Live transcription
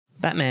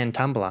Batman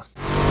Tumbler.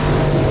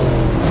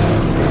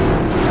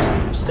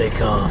 Stay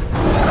calm.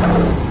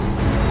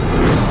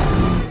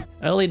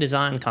 Early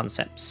design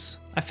concepts.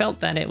 I felt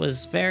that it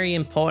was very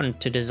important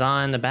to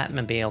design the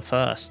Batmobile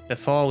first,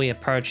 before we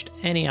approached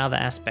any other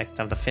aspect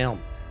of the film,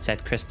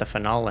 said Christopher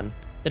Nolan.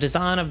 The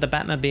design of the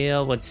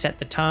Batmobile would set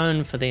the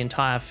tone for the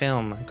entire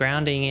film,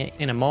 grounding it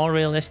in a more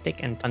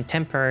realistic and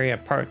contemporary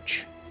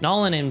approach.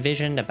 Nolan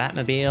envisioned a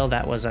Batmobile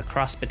that was a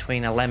cross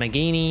between a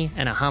Lamborghini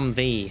and a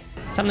Humvee,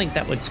 something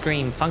that would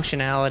scream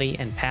functionality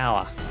and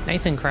power.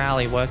 Nathan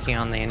Crowley working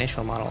on the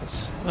initial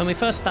models. When we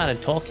first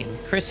started talking,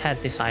 Chris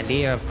had this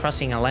idea of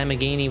crossing a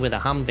Lamborghini with a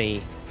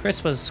Humvee.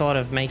 Chris was sort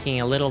of making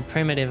a little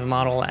primitive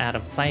model out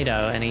of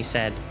Play-Doh, and he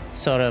said,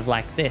 sort of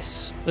like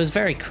this. It was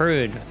very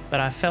crude, but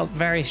I felt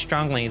very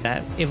strongly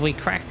that if we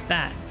cracked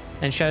that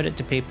and showed it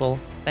to people,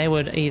 they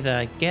would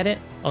either get it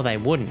or they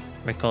wouldn't,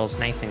 recalls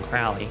Nathan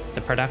Crowley,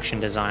 the production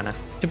designer.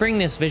 To bring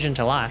this vision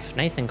to life,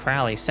 Nathan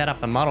Crowley set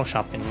up a model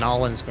shop in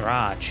Nolan's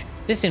garage.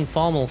 This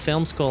informal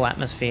film school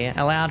atmosphere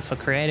allowed for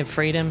creative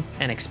freedom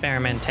and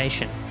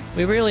experimentation.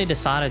 We really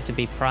decided to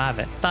be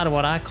private, started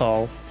what I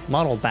call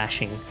model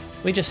bashing.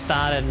 We just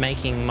started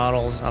making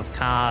models of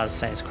cars,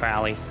 says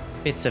Crowley.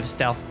 Bits of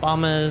stealth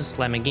bombers,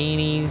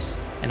 Lamborghinis,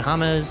 and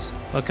Hummers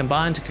were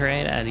combined to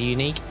create a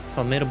unique,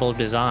 formidable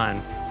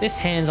design. This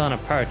hands-on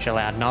approach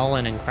allowed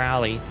Nolan and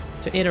Crowley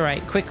to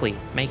iterate quickly,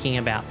 making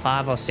about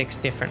 5 or 6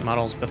 different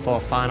models before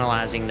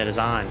finalizing the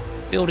design,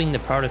 building the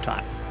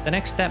prototype. The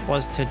next step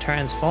was to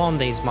transform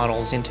these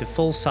models into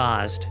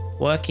full-sized,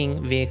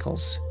 working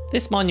vehicles.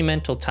 This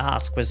monumental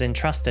task was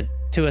entrusted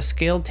to a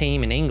skilled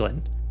team in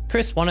England.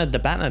 Chris wanted the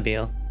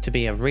Batmobile to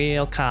be a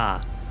real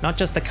car, not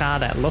just a car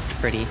that looked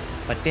pretty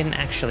but didn't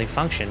actually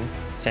function,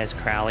 says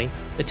Crowley.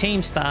 The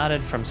team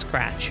started from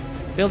scratch,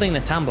 building the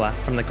Tumbler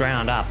from the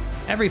ground up.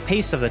 Every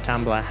piece of the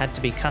Tumbler had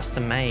to be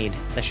custom made.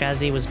 The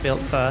chassis was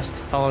built first,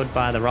 followed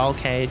by the roll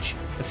cage.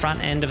 The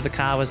front end of the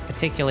car was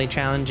particularly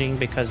challenging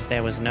because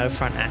there was no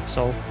front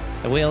axle.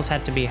 The wheels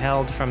had to be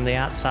held from the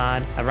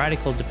outside, a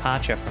radical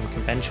departure from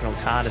conventional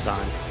car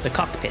design. The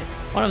cockpit.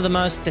 One of the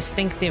most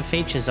distinctive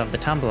features of the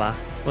Tumbler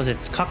was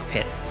its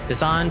cockpit,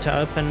 designed to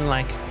open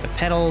like the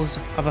petals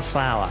of a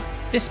flower.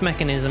 This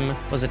mechanism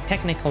was a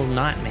technical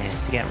nightmare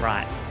to get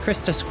right. Chris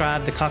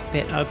described the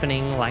cockpit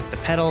opening like the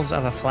petals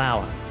of a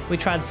flower. We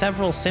tried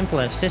several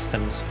simpler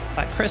systems,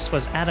 but Chris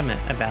was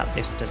adamant about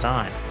this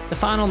design. The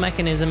final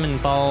mechanism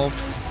involved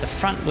the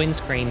front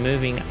windscreen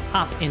moving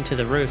up into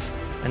the roof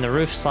and the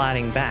roof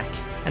sliding back,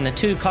 and the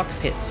 2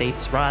 cockpit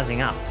seats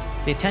rising up.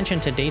 The attention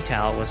to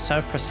detail was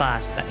so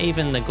precise that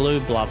even the glue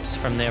blobs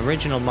from the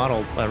original model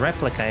were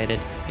replicated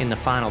in the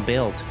final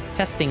build.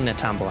 Testing the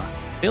Tumbler.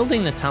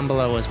 Building the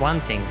Tumbler was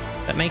one thing,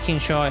 but making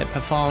sure it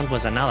performed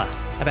was another.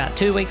 About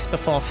 2 weeks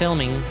before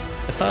filming,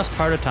 the first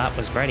prototype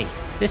was ready.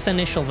 This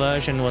initial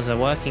version was a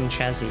working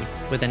chassis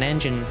with an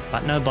engine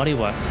but no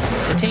bodywork.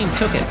 The team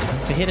took it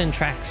to hidden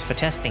tracks for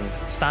testing,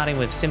 starting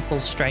with simple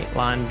straight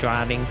line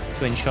driving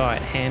to ensure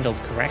it handled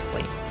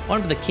correctly. One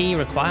of the key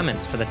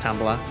requirements for the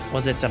Tumbler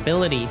was its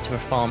ability to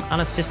perform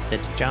unassisted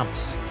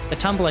jumps. The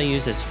Tumbler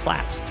uses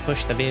flaps to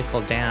push the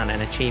vehicle down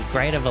and achieve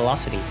greater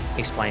velocity,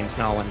 explains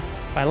Nolan.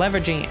 By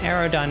leveraging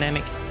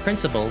aerodynamic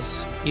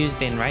principles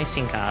used in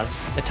racing cars,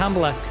 the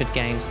Tumbler could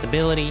gain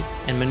stability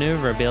and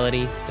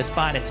maneuverability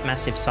despite its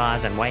massive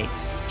size and weight.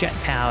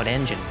 Jet-powered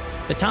engine.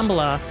 The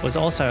Tumbler was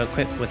also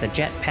equipped with a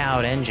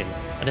jet-powered engine,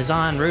 a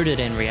design rooted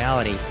in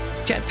reality.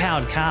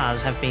 Jet-powered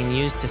cars have been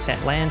used to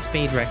set land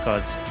speed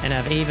records and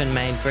have even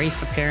made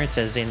brief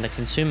appearances in the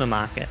consumer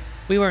market.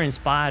 We were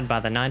inspired by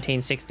the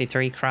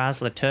 1963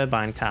 Chrysler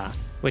turbine car,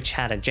 which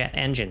had a jet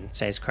engine,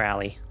 says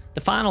Crowley.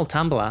 The final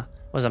Tumbler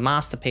was a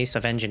masterpiece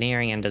of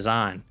engineering and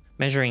design,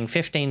 measuring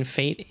 15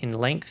 feet in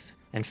length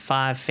and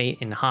 5 feet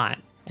in height,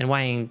 and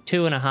weighing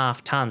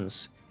 2.5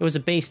 tons. It was a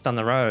beast on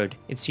the road.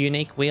 Its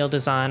unique wheel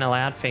design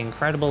allowed for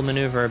incredible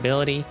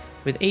maneuverability,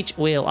 with each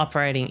wheel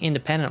operating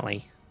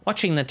independently.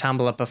 Watching the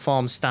Tumbler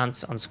perform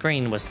stunts on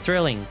screen was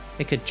thrilling.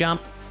 It could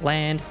jump,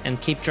 land,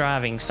 and keep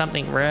driving,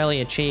 something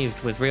rarely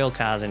achieved with real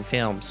cars in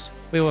films.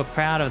 We were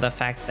proud of the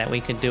fact that we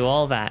could do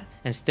all that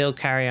and still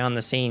carry on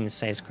the scenes,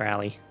 says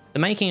Crowley. The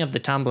making of the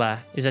Tumbler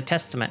is a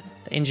testament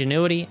to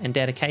ingenuity and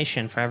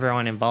dedication for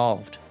everyone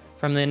involved.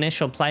 From the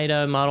initial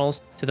Play-Doh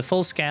models to the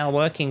full-scale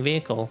working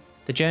vehicle,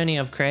 the journey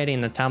of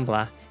creating the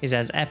Tumbler is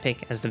as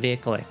epic as the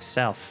vehicle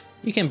itself.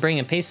 You can bring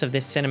a piece of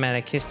this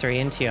cinematic history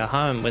into your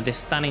home with this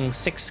stunning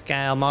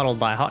 6-scale model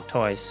by Hot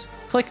Toys.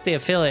 Click the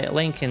affiliate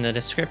link in the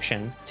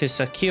description to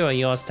secure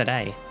yours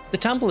today. The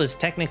Tumbler's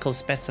technical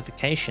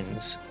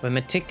specifications were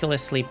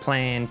meticulously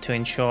planned to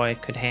ensure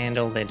it could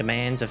handle the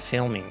demands of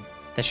filming.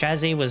 The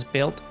chassis was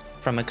built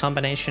from a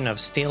combination of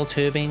steel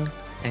tubing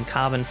and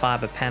carbon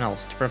fiber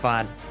panels to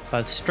provide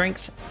both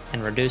strength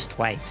and reduced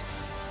weight.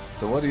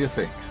 So what do you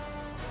think?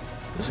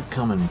 Does it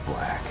come in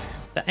black?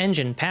 The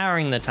engine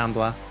powering the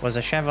Tumbler was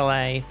a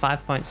Chevrolet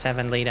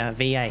 5.7-litre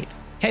V8,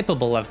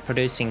 capable of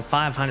producing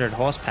 500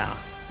 horsepower.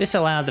 This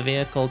allowed the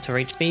vehicle to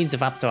reach speeds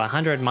of up to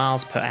 100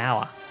 miles per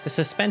hour. The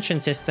suspension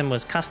system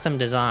was custom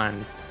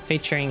designed,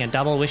 featuring a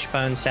double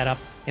wishbone setup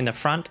in the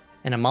front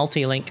and a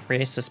multi-link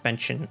rear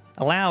suspension,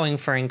 allowing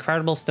for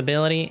incredible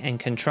stability and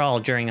control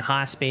during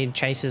high-speed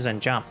chases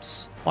and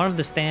jumps. One of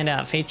the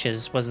standout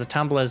features was the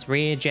Tumbler's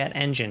rear jet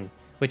engine,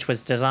 which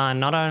was designed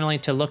not only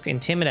to look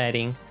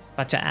intimidating,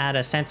 but to add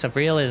a sense of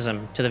realism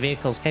to the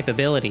vehicle's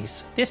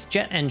capabilities. This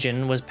jet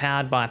engine was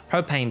powered by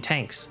propane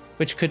tanks,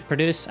 which could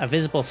produce a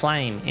visible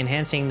flame,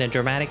 enhancing the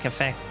dramatic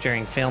effect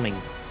during filming.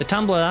 The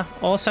Tumbler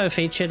also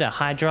featured a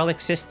hydraulic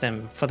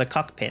system for the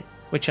cockpit,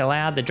 which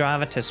allowed the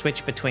driver to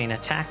switch between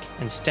attack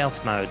and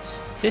stealth modes.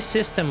 This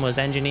system was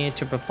engineered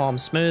to perform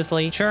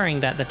smoothly, ensuring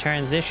that the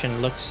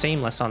transition looked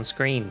seamless on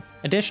screen.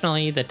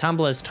 Additionally, the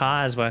Tumbler's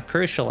tyres were a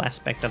crucial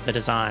aspect of the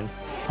design.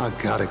 I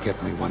gotta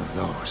get me one of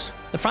those.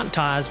 The front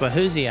tyres were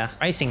Hoosier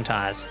racing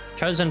tyres,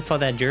 chosen for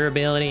their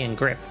durability and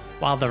grip,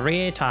 while the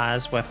rear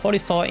tyres were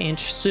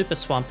 44-inch Super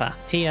Swamper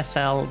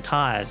TSL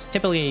tyres,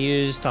 typically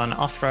used on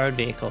off-road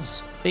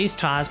vehicles. These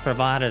tyres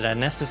provided a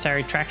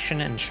necessary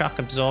traction and shock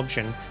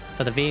absorption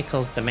for the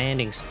vehicle's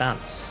demanding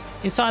stunts.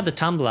 Inside the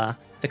Tumbler,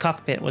 the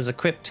cockpit was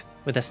equipped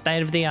with a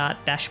state-of-the-art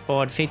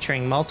dashboard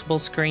featuring multiple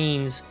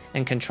screens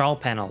and control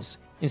panels,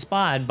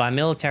 inspired by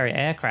military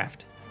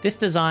aircraft. This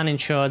design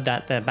ensured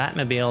that the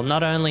Batmobile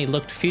not only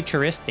looked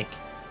futuristic,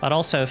 but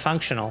also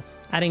functional,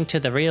 adding to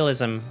the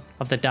realism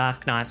of the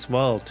Dark Knight's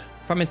world.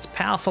 From its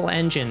powerful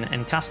engine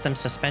and custom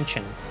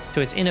suspension,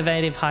 to its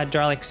innovative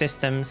hydraulic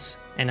systems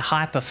and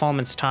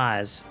high-performance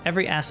tyres,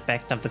 every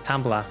aspect of the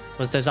Tumbler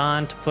was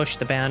designed to push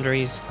the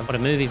boundaries of what a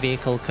movie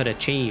vehicle could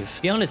achieve.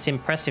 Beyond its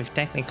impressive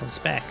technical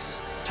specs,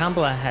 the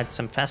Tumbler had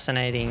some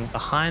fascinating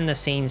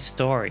behind-the-scenes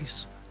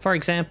stories. For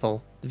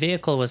example, the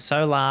vehicle was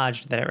so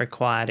large that it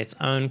required its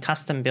own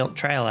custom-built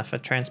trailer for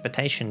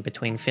transportation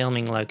between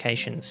filming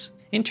locations.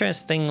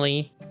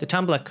 Interestingly, the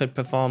Tumbler could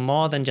perform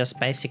more than just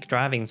basic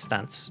driving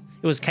stunts.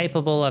 It was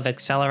capable of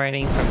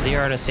accelerating from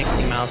 0 to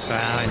 60 miles per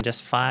hour in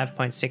just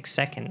 5.6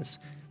 seconds,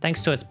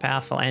 thanks to its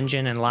powerful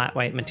engine and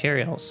lightweight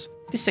materials.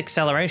 This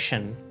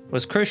acceleration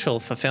was crucial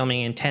for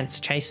filming intense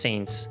chase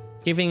scenes,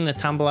 giving the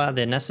Tumbler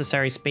the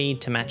necessary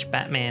speed to match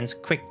Batman's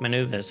quick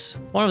maneuvers.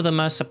 One of the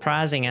most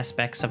surprising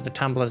aspects of the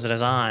Tumbler's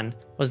design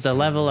was the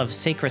level of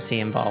secrecy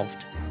involved.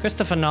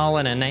 Christopher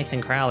Nolan and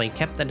Nathan Crowley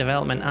kept the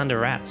development under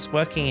wraps,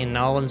 working in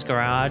Nolan's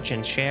garage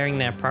and sharing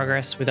their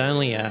progress with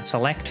only a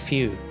select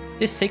few.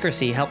 This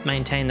secrecy helped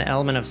maintain the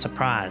element of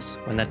surprise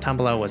when the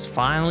Tumbler was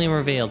finally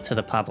revealed to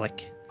the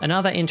public.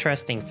 Another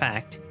interesting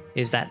fact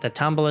is that the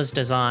Tumbler's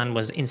design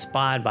was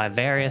inspired by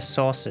various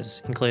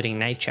sources, including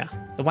nature.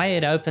 The way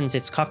it opens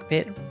its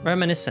cockpit,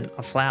 reminiscent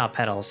of flower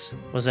petals,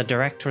 was a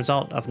direct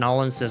result of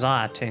Nolan's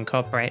desire to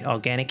incorporate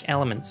organic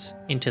elements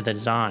into the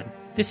design.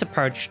 This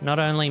approach not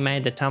only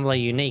made the Tumbler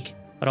unique,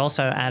 but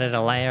also added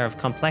a layer of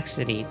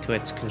complexity to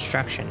its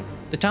construction.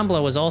 The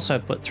Tumbler was also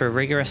put through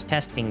rigorous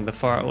testing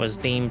before it was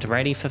deemed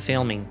ready for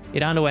filming.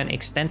 It underwent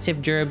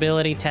extensive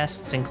durability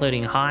tests,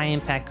 including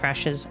high-impact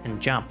crashes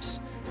and jumps,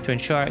 to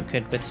ensure it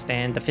could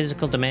withstand the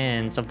physical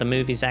demands of the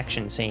movie's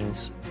action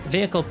scenes. The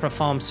vehicle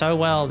performed so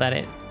well that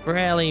it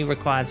rarely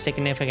required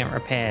significant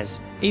repairs,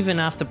 even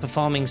after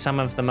performing some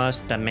of the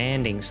most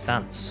demanding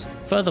stunts.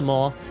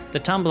 Furthermore, the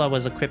Tumbler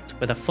was equipped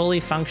with a fully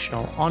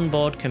functional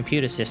onboard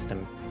computer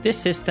system. This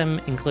system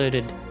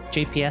included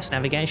GPS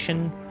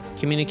navigation,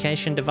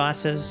 communication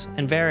devices,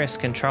 and various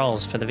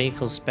controls for the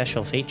vehicle's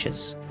special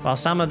features. While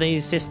some of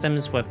these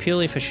systems were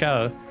purely for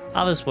show,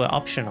 others were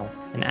optional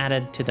and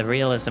added to the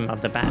realism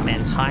of the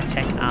Batman's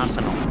high-tech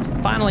arsenal.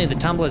 Finally, the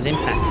Tumbler's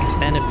impact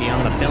extended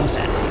beyond the film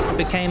set. It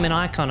became an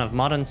icon of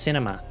modern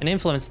cinema and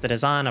influenced the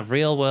design of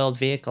real-world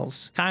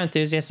vehicles. Car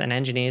enthusiasts and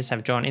engineers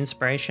have drawn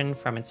inspiration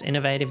from its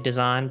innovative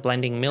design,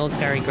 blending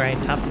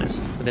military-grade toughness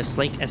with the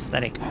sleek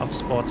aesthetic of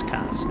sports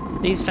cars.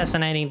 These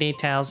fascinating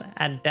details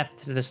add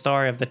depth to the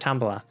story of the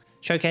Tumbler,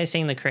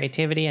 showcasing the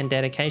creativity and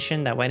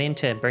dedication that went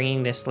into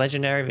bringing this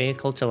legendary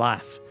vehicle to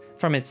life.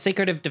 From its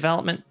secretive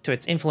development to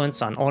its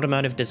influence on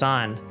automotive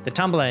design, the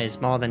Tumbler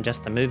is more than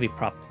just a movie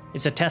prop.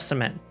 It's a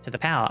testament to the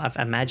power of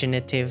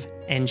imaginative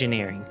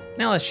engineering.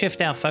 Now let's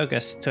shift our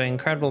focus to an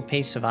incredible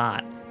piece of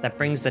art that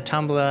brings the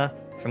Tumbler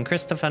from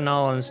Christopher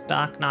Nolan's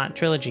Dark Knight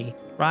trilogy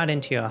right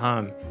into your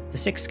home. The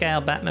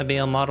 6-scale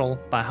Batmobile model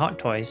by Hot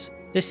Toys,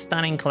 this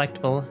stunning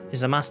collectible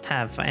is a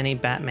must-have for any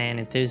Batman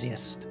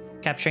enthusiast,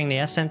 capturing the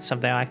essence of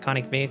the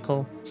iconic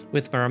vehicle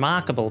with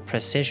remarkable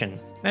precision.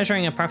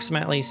 Measuring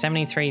approximately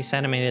 73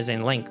 centimeters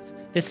in length,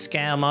 this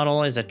scale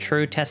model is a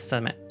true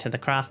testament to the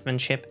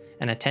craftsmanship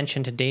and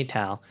attention to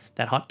detail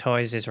that Hot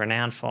Toys is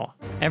renowned for.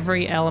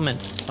 Every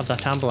element of the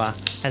Tumbler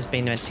has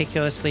been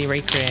meticulously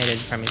recreated,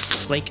 from its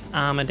sleek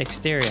armored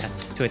exterior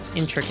to its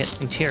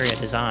intricate interior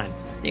design.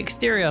 The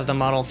exterior of the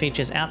model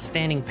features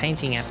outstanding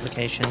painting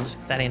applications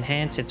that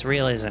enhance its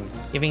realism,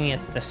 giving it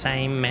the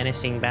same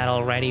menacing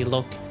battle-ready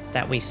look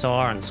that we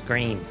saw on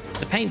screen.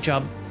 The paint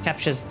job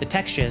captures the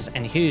textures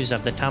and hues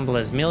of the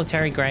Tumbler's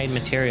military-grade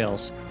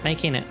materials,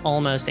 making it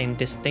almost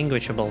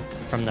indistinguishable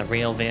from the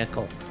real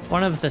vehicle.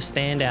 One of the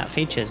standout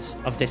features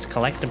of this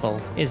collectible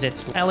is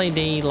its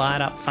LED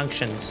light-up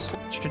functions,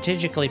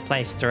 strategically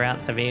placed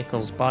throughout the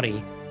vehicle's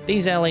body.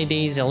 These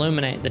LEDs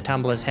illuminate the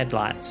Tumbler's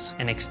headlights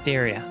and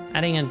exterior,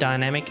 adding a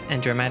dynamic and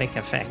dramatic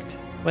effect,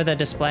 whether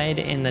displayed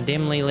in the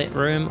dimly lit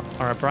room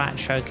or a bright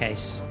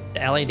showcase. The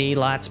LED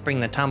lights bring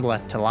the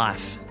Tumbler to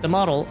life. The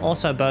model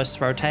also boasts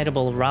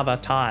rotatable rubber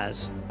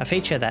tyres, a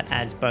feature that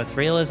adds both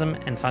realism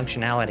and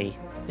functionality.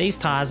 These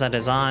tyres are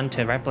designed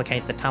to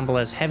replicate the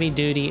Tumbler's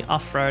heavy-duty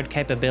off-road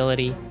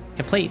capability,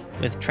 complete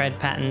with tread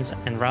patterns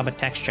and rubber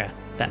texture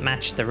that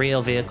match the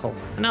real vehicle.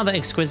 Another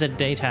exquisite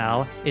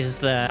detail is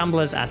the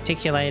Tumbler's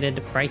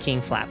articulated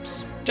braking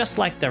flaps. Just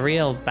like the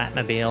real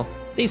Batmobile,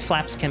 these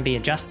flaps can be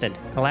adjusted,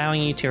 allowing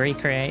you to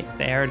recreate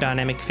the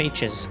aerodynamic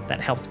features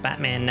that helped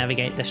Batman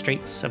navigate the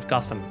streets of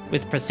Gotham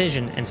with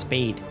precision and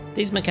speed.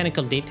 These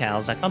mechanical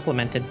details are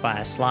complemented by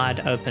a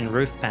slide-open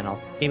roof panel,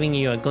 giving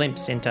you a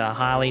glimpse into a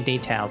highly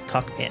detailed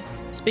cockpit.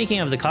 Speaking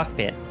of the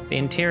cockpit, the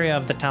interior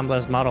of the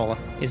Tumbler's model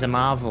is a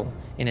marvel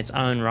in its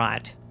own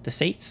right. The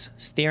seats,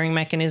 steering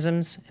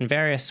mechanisms, and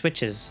various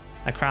switches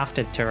are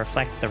crafted to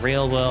reflect the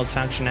real-world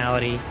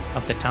functionality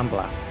of the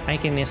Tumbler,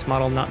 making this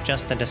model not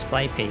just a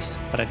display piece,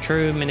 but a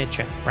true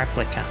miniature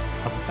replica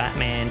of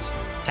Batman's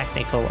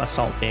tactical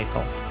assault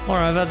vehicle.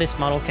 Moreover, this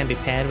model can be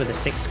paired with a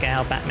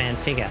 6-scale Batman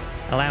figure,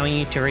 allowing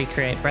you to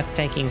recreate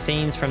breathtaking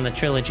scenes from the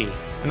trilogy.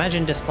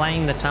 Imagine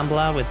displaying the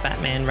Tumbler with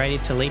Batman ready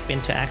to leap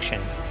into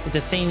action. It's a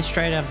scene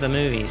straight out of the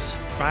movies,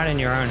 right in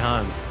your own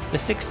home. The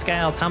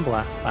 6-scale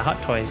Tumbler by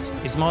Hot Toys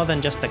is more than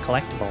just a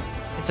collectible.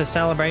 It's a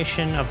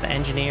celebration of the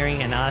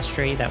engineering and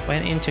artistry that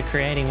went into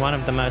creating one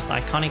of the most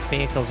iconic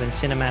vehicles in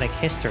cinematic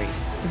history.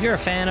 If you're a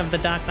fan of the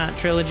Dark Knight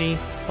trilogy,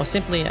 or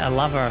simply a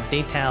lover of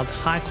detailed,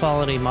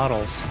 high-quality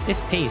models,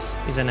 this piece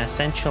is an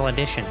essential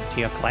addition to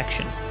your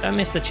collection. Don't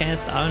miss the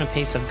chance to own a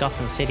piece of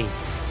Gotham City.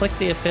 Click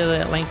the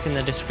affiliate link in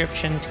the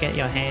description to get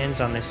your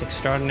hands on this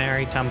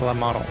extraordinary Tumbler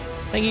model.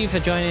 Thank you for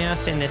joining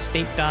us in this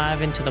deep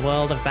dive into the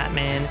world of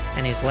Batman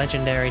and his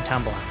legendary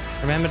Tumbler.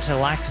 Remember to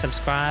like,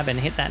 subscribe, and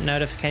hit that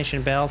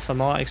notification bell for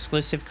more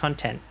exclusive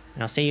content,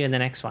 and I'll see you in the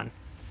next one.